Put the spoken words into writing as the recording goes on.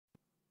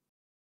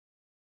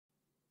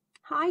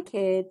Hi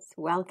kids,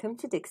 welcome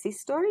to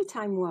Dixie's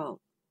Storytime World.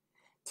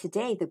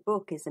 Today the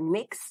book is a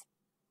mix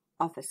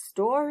of a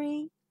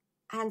story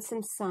and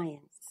some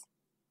science.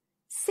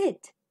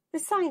 Sid the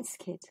Science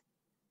Kid.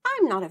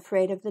 I'm not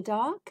afraid of the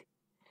dark.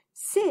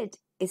 Sid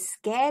is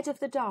scared of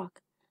the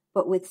dark,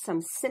 but with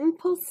some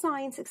simple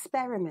science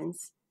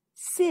experiments,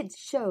 Sid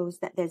shows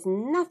that there's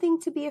nothing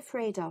to be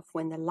afraid of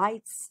when the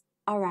lights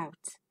are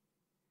out.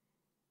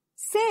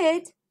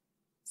 Sid,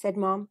 said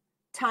Mom,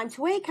 time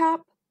to wake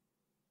up.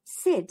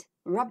 Sid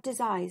rubbed his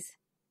eyes.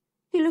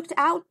 He looked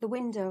out the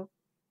window.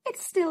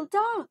 It's still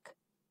dark,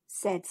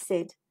 said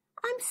Sid.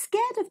 I'm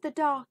scared of the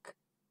dark.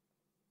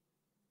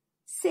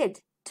 Sid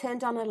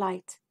turned on a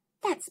light.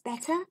 That's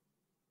better,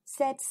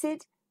 said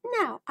Sid.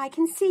 Now I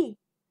can see.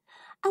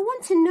 I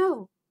want to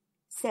know,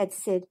 said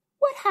Sid,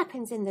 what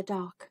happens in the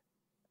dark.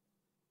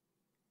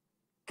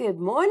 Good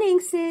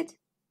morning, Sid,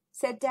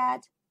 said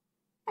Dad.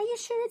 Are you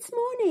sure it's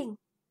morning?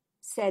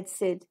 Said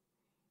Sid.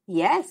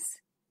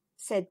 Yes,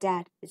 said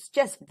Dad. It's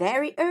just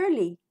very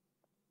early.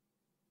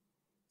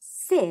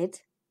 Sid,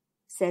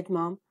 said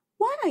Mom,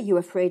 why are you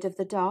afraid of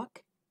the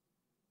dark?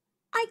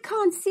 I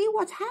can't see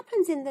what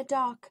happens in the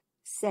dark,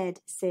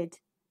 said Sid.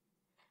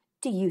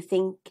 Do you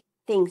think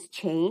things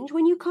change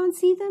when you can't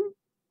see them?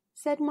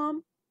 Said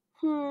Mom.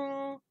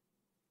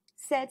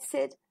 Said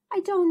Sid. I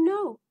don't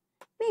know.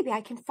 Maybe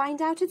I can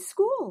find out at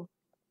school.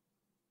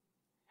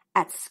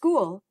 At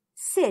school,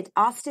 Sid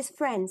asked his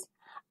friends,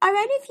 Are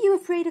any of you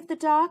afraid of the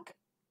dark?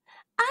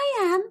 I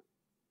am,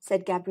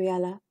 said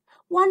Gabriella.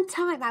 One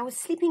time I was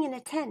sleeping in a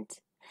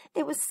tent.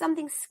 There was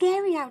something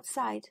scary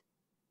outside.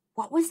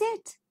 What was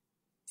it?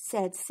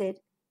 Said Sid.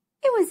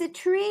 It was a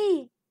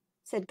tree,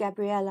 said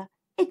Gabriella.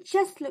 It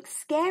just looked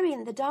scary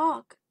in the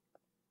dark.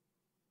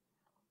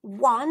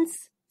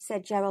 Once,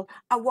 said Gerald,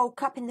 I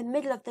woke up in the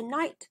middle of the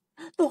night.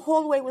 The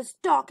hallway was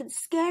dark and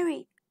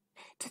scary.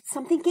 Did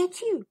something get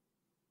you?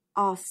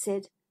 Asked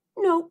Sid.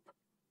 Nope,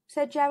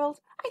 said Gerald.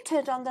 I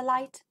turned on the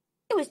light.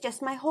 It was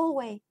just my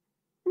hallway.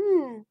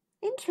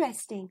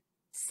 Interesting,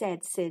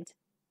 said Sid.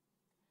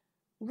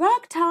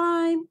 Rug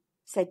time,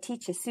 said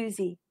Teacher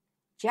Susie.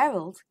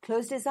 Gerald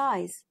closed his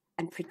eyes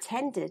and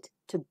pretended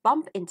to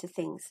bump into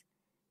things.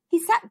 He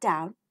sat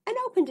down and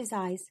opened his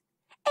eyes.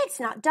 It's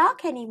not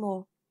dark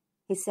anymore,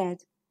 he said.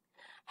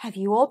 Have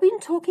you all been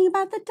talking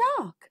about the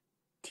dark?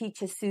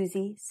 Teacher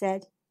Susie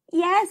said.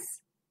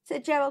 Yes,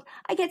 said Gerald.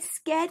 I get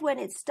scared when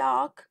it's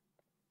dark.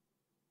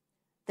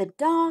 The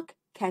dark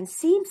can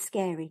seem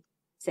scary,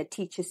 said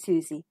Teacher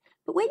Susie.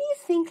 But when you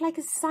think like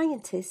a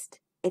scientist,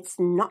 it's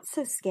not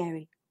so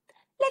scary.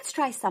 Let's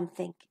try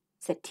something,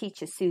 said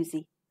Teacher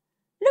Susie.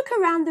 Look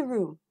around the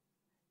room.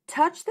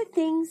 Touch the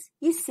things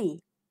you see.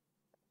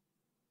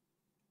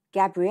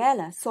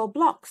 Gabriella saw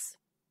blocks.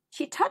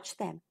 She touched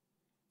them.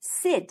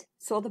 Sid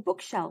saw the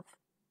bookshelf.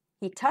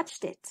 He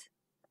touched it.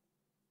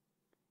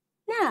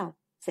 Now,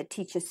 said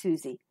Teacher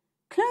Susie,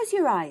 close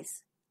your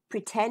eyes.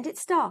 Pretend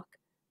it's dark.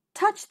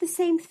 Touch the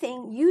same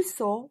thing you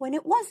saw when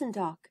it wasn't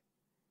dark.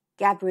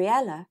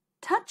 Gabriella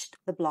touched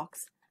the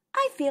blocks.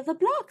 I feel the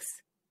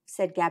blocks,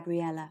 said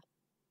Gabriella.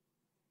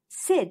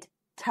 Sid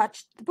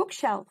touched the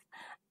bookshelf.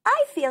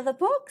 I feel the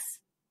books,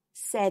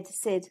 said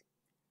Sid.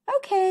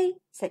 Okay,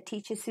 said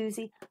Teacher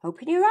Susie.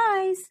 Open your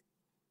eyes.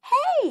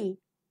 Hey,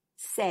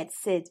 said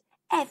Sid.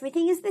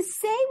 Everything is the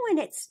same when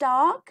it's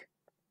dark.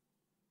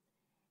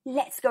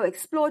 Let's go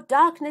explore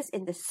darkness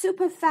in the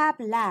Superfab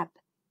Lab,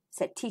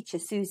 said Teacher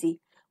Susie.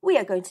 We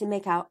are going to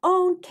make our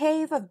own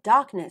cave of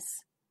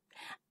darkness.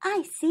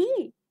 I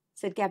see,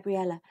 said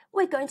Gabriella.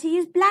 We're going to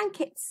use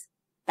blankets.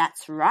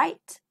 That's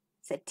right,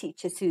 said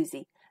Teacher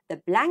Susie.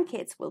 The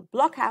blankets will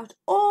block out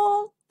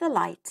all the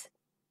light.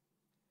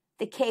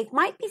 The cave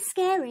might be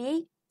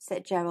scary,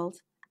 said Gerald.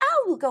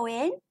 I will go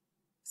in,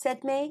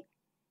 said May.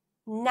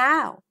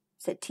 Now,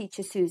 said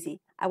Teacher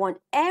Susie, I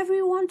want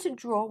everyone to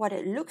draw what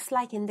it looks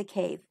like in the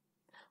cave.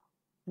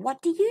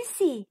 What do you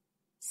see?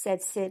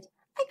 Said Sid.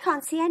 I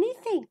can't see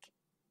anything,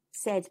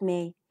 said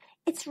May.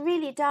 It's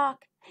really dark.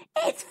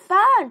 It's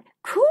fun,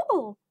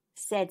 cool,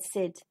 said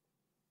Sid.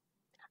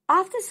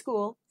 After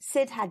school,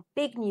 Sid had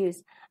big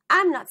news.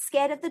 I'm not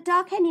scared of the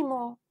dark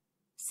anymore,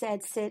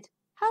 said Sid.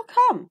 How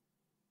come?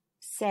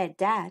 Said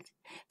Dad.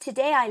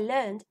 Today I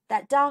learned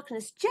that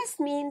darkness just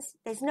means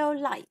there's no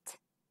light,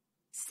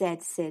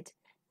 said Sid.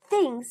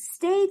 Things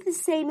stay the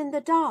same in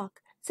the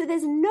dark, so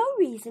there's no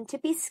reason to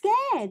be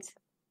scared.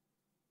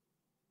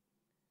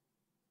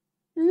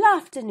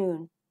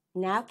 Afternoon.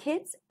 Now,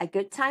 kids, a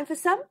good time for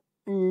some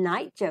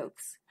night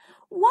jokes.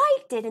 Why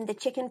didn't the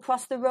chicken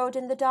cross the road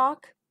in the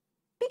dark?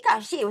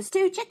 Because she was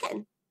too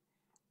chicken.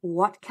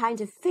 What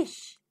kind of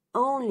fish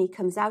only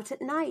comes out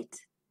at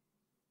night?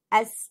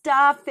 A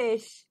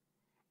starfish.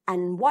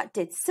 And what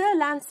did Sir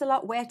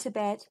Lancelot wear to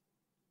bed?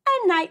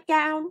 A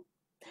nightgown.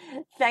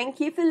 Thank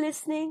you for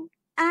listening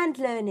and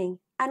learning.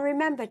 And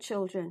remember,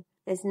 children,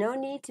 there's no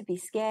need to be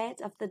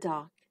scared of the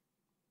dark.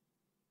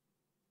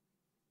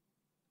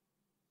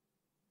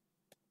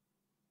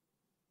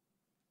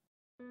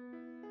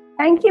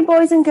 Thank you,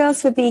 boys and girls,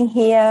 for being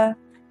here.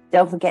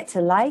 Don't forget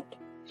to like,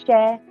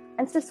 share,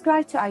 and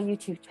subscribe to our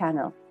YouTube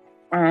channel.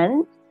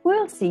 And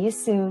we'll see you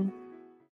soon.